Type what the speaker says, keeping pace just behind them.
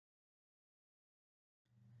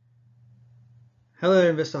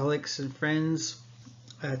Hello Investorholics and friends.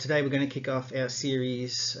 Today we're going to kick off our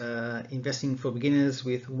series Investing for Beginners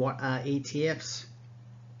with what are ETFs.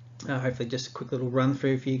 Hopefully just a quick little run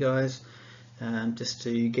through for you guys just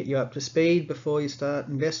to get you up to speed before you start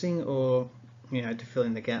investing, or to fill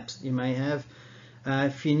in the gaps that you may have.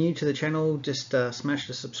 If you're new to the channel, just smash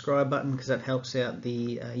the subscribe button because that helps out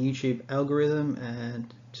the YouTube algorithm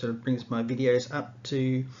and sort of brings my videos up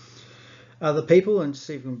to other people and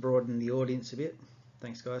see if we can broaden the audience a bit.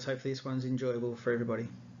 Thanks guys, hopefully this one's enjoyable for everybody.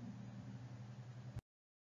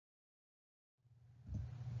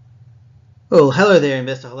 Well, hello there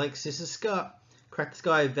Investorholics, this is Scott.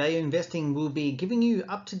 KrackTheSky Value Investing will be giving you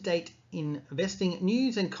up-to-date investing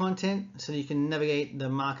news and content so you can navigate the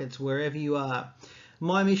markets wherever you are.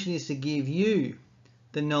 My mission is to give you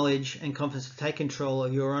the knowledge and confidence to take control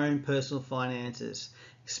of your own personal finances,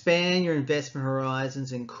 expand your investment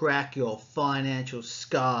horizons and crack your financial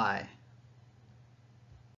sky.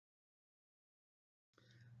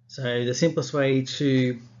 So the simplest way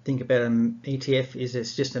to think about an ETF is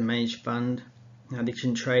it's just a managed fund that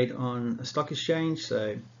can trade on a stock exchange.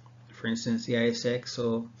 So for instance, the ASX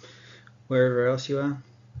or wherever else you are.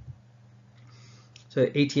 So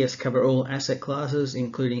ETFs cover all asset classes,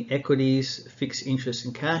 including equities, fixed interest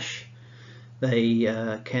and cash. They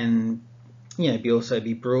can also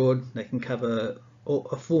be broad. They can cover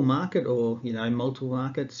a full market or multiple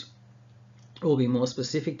markets, or be more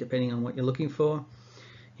specific depending on what you're looking for.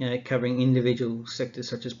 Covering individual sectors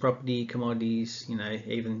such as property, commodities,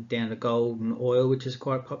 even down to gold and oil, which is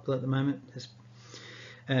quite popular at the moment.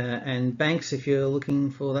 And banks, if you're looking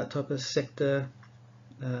for that type of sector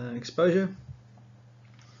exposure.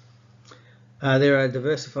 There are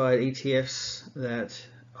diversified ETFs that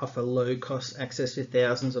offer low-cost access to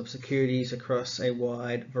thousands of securities across a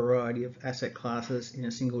wide variety of asset classes in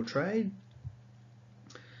a single trade.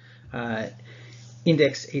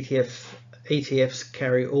 Index ETFs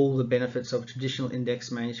carry all the benefits of traditional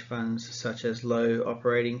index managed funds, such as low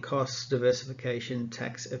operating costs, diversification,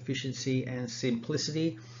 tax efficiency, and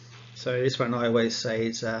simplicity. So this one I always say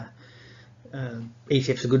is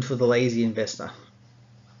ETFs are good for the lazy investor.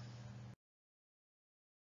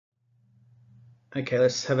 Okay,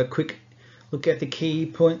 let's have a quick look at the key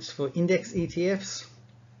points for index ETFs.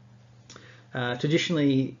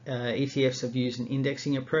 Traditionally, ETFs have used an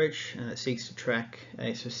indexing approach that seeks to track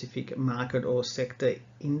a specific market or sector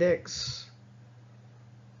index.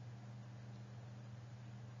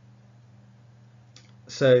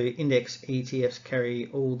 So index ETFs carry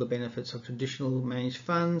all the benefits of traditional managed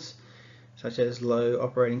funds, such as low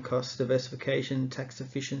operating costs, diversification, tax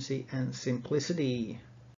efficiency, and simplicity.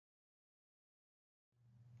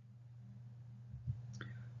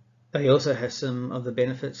 They also have some of the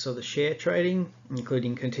benefits of the share trading,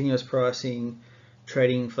 including continuous pricing,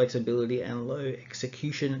 trading flexibility, and low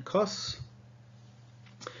execution costs.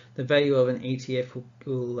 The value of an ETF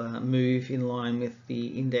will move in line with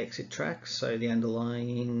the index it tracks, so the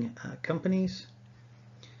underlying companies.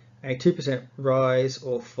 A 2% rise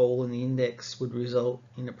or fall in the index would result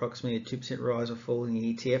in approximately a 2% rise or fall in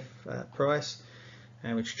the ETF price,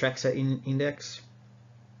 which tracks that index.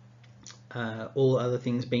 All other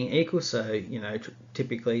things being equal, so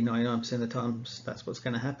typically 99% of the times that's what's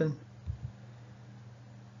going to happen.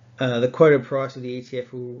 The quoted price of the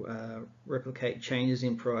ETF will replicate changes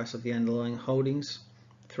in price of the underlying holdings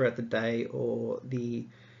throughout the day, or the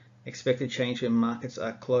expected change when markets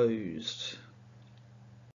are closed.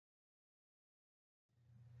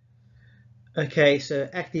 Okay, so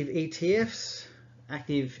active ETFs.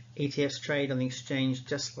 Active ETFs trade on the exchange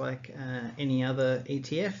just like any other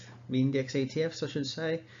ETF, the index ETFs I should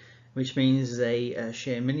say, which means they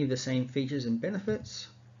share many of the same features and benefits.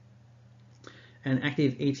 An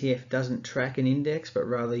active ETF doesn't track an index, but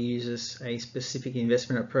rather uses a specific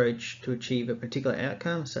investment approach to achieve a particular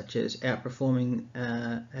outcome, such as outperforming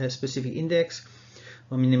a specific index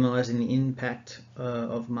or minimizing the impact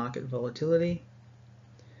of market volatility.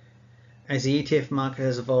 As the ETF market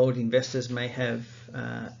has evolved, investors may have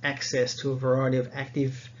access to a variety of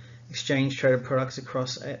active exchange traded products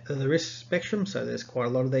across the risk spectrum. So there's quite a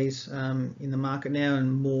lot of these in the market now,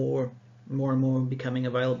 and more and more becoming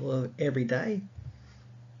available every day.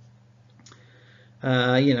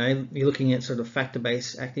 You're looking at sort of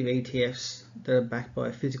factor-based active ETFs that are backed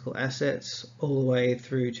by physical assets, all the way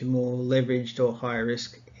through to more leveraged or higher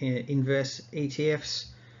risk inverse ETFs.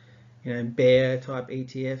 Bear type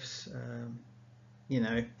ETFs,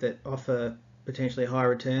 that offer potentially high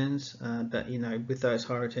returns, but with those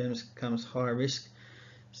high returns comes higher risk.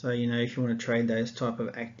 So if you want to trade those type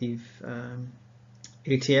of active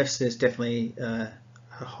ETFs, there's definitely a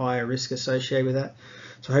higher risk associated with that.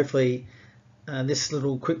 So hopefully this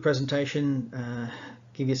little quick presentation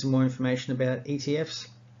give you some more information about ETFs.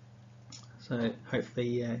 So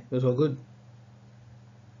hopefully it was all good.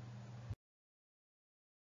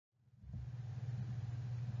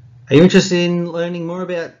 Are you interested in learning more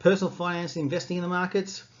about personal finance and investing in the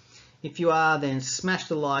markets? If you are, then smash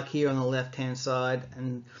the like here on the left hand side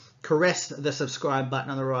and caress the subscribe button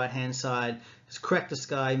on the right hand side. It's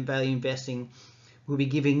KrackTheSky Value Investing. We'll be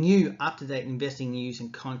giving you up-to-date investing news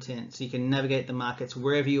and content so you can navigate the markets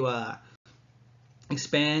wherever you are.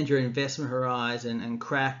 Expand your investment horizon and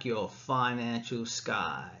crack your financial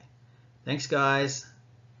sky. Thanks guys.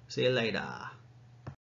 See you later.